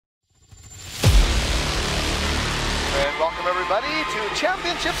everybody, to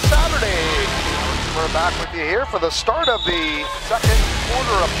Championship Saturday. We're back with you here for the start of the second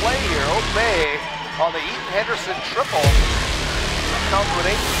quarter of play here. Oak Bay on the Eaton Henderson triple. Comes with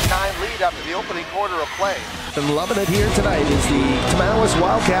 8-9 lead after the opening quarter of play. And loving it here tonight is the Tamanawis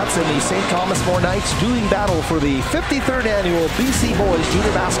Wildcats and the St. Thomas More Knights doing battle for the 53rd annual BC Boys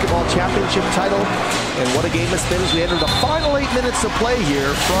Junior Basketball Championship title. And what a game it's been as we enter the final 8 minutes of play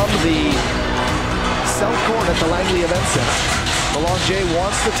here from the South Court at the Langley Events Centre. Belanger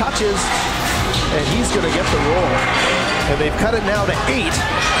wants the touches, and he's going to get the roll. And they've cut it now to 8.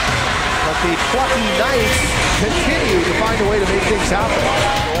 But the plucky Knights continue to find a way to make things happen.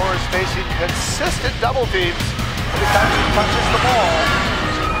 Orr is facing consistent double teams. Every time he touches the ball.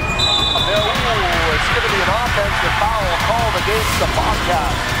 It's going to be an offensive foul called against the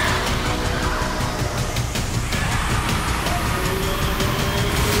Bobcats.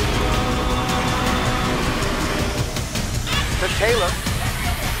 To Taylor.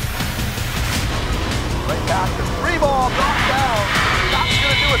 Right back to 3-ball, knocked down. That's going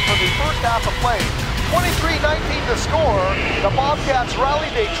to do it for the first half of play. 23-19 to score. The Bobcats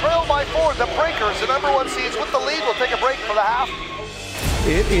rallied. They trail by 4. The Breakers, the #1 seeds with the lead, will take a break for the half.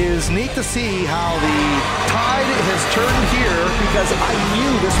 It is neat to see how the tide has turned here, because I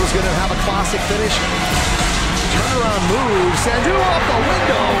knew this was going to have a classic finish. Turnaround move. Sandu off the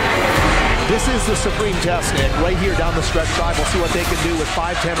window. This is the supreme test, Nick, right here down the stretch drive. We'll see what they can do with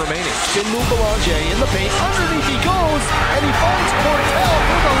 5:10 remaining. Spin move Belanger in the paint. Underneath he goes, and he finds Portel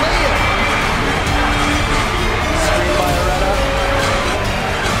for the layup. Screen by Areta.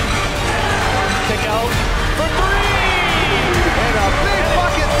 Kick out for 3! And a big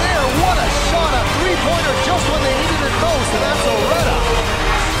bucket there. What a shot, a three-pointer just when they needed it most, and that's Areta.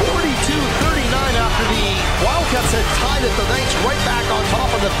 42-39 after the Wildcats had tied it. The Knights right back on top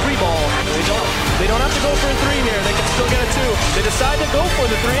of the 3-ball. They don't have to go for a 3 here. They can still get a 2. They decide to go for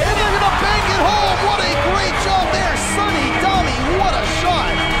the 3, and they're going to bank it home. What a great job there. Sonny Dummy, what a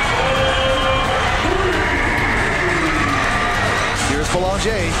shot. Here's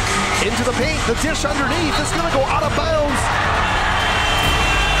Belanger into the paint. The dish underneath is going to go out of bounds.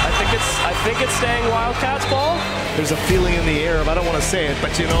 I think it's staying Wildcats ball. There's a feeling in the air, I don't want to say it,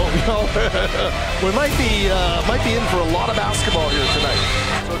 but you know we might be in for a lot of basketball here tonight.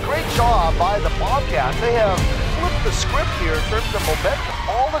 So a great job by the Bobcats. They have flipped the script here in terms of momentum.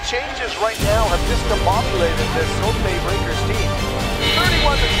 All the changes right now have just discombobulated this Oak Bay Breakers team.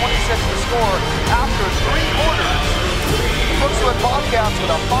 31-26 to score after 3 quarters. Brookswood Bobcats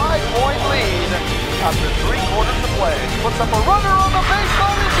with a 5-point lead after 3 quarters of play. Puts up a runner on the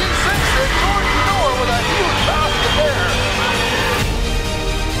baseline as he sinks it. Jordan Noor with a huge basket there.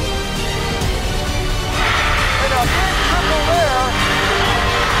 And a big triple there.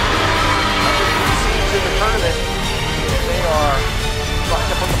 Number 2 seeds in the tournament. And they are trying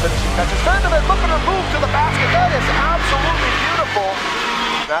to put the finishing touches. Vanderbilt looking to move to the basket. That is absolutely beautiful.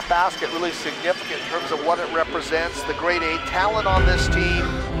 That basket really significant in terms of what it represents. The grade A talent on this team,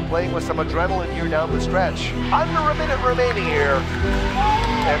 playing with some adrenaline here down the stretch. Under a minute remaining here.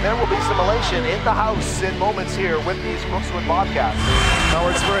 And there will be some elation in the house in moments here with these Brookswood Bobcats.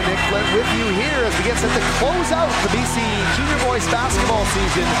 Howard Spur and Nick Flint with you here as we get set to close out the BC Junior Boys basketball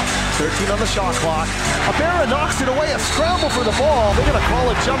season. 13 on the shot clock. Abera knocks it away, a scramble for the ball. They're going to call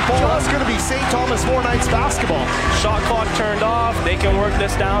a jump ball. That's going to be St. Thomas More Knights basketball. Shot clock turned off. They can work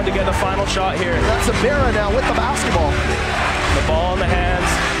this down to get the final shot here. That's Abera now with the basketball. The ball in the hands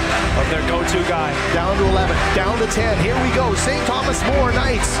of their go-to guy. Down to 11, down to 10. Here we go. St. Thomas More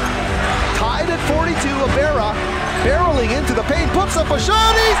Knights tied at 42. Abera barreling into the paint, puts up a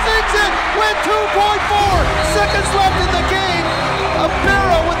shot. He sinks it with 2.4 seconds left in the game.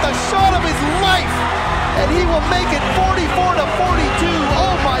 Abera with the shot of his life, and he will make it 44-42.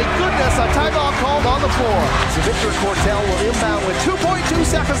 Oh my goodness, a timeout called on the floor. So Victor Cortell will inbound with 2.2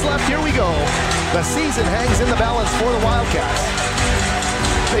 seconds left. Here we go. The season hangs in the balance for the Wildcats.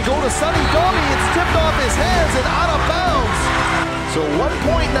 They go to Sonny Dummy. It's tipped off his hands and out of bounds. So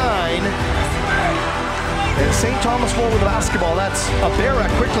 1.9. And St. Thomas More with the basketball. That's Abera.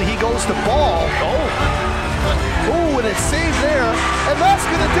 Quickly he goes to ball. Oh, and it's saved there. And that's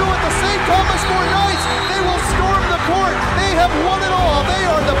going to do it. The St. Thomas More Knights, they will storm the court. They have won it all. They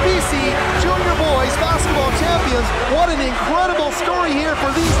are the BC Junior Boys basketball champions. What an incredible story here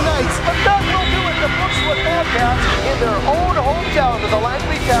for these Knights. But that will do it. The Brookswood Bobcats in their own hometown of the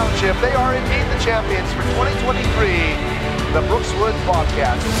Langley Township. They are indeed the champions for 2023. The Brookswood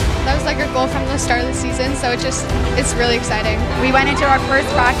Bobcats. That was like our goal from the start of the season, so it's really exciting. We went into our first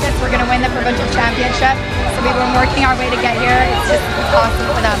practice, we're going to win the provincial championship, so we've been working our way to get here. It's just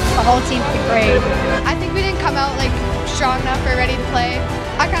awesome for them. The whole team did great. I think we didn't come out like strong enough or ready to play.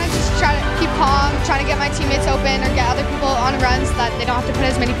 I kind of just try to keep calm, trying to get my teammates open or get other people on runs so that they don't have to put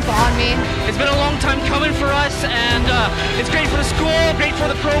as many people on me. It's been a long time coming for us, and it's great for the school, great for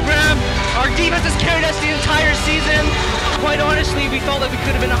the program. Our defense has carried us the entire season. Quite honestly, we felt like we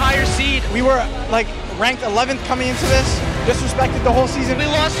could have been a higher seed. We were like ranked 11th coming into this, disrespected the whole season. We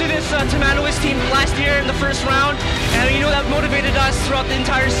lost to this Tamanawis team last year in the first round, and you know that motivated us throughout the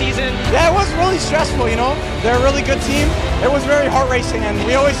entire season. Yeah, it was really stressful, you know. They're a really good team. It was very heart-racing, and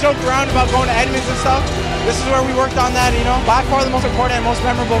we always joked around about going to Edmonds and stuff. This is where we worked on that, you know. By far the most important and most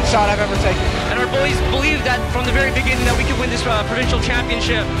memorable shot I've ever taken. And our boys believed that from the very beginning that we could win this provincial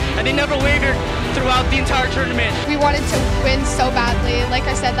championship, and they never wavered throughout the entire tournament. We wanted to win so badly. Like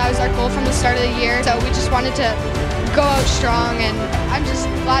I said, that was our goal from the start of the year. So we just wanted to go out strong, and I'm just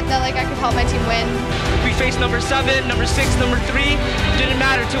glad that I could help my team win. We faced number 7, number 6, number 3. Didn't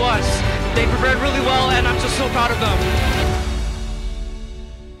matter to us. They prepared really well, and I'm just so proud of them.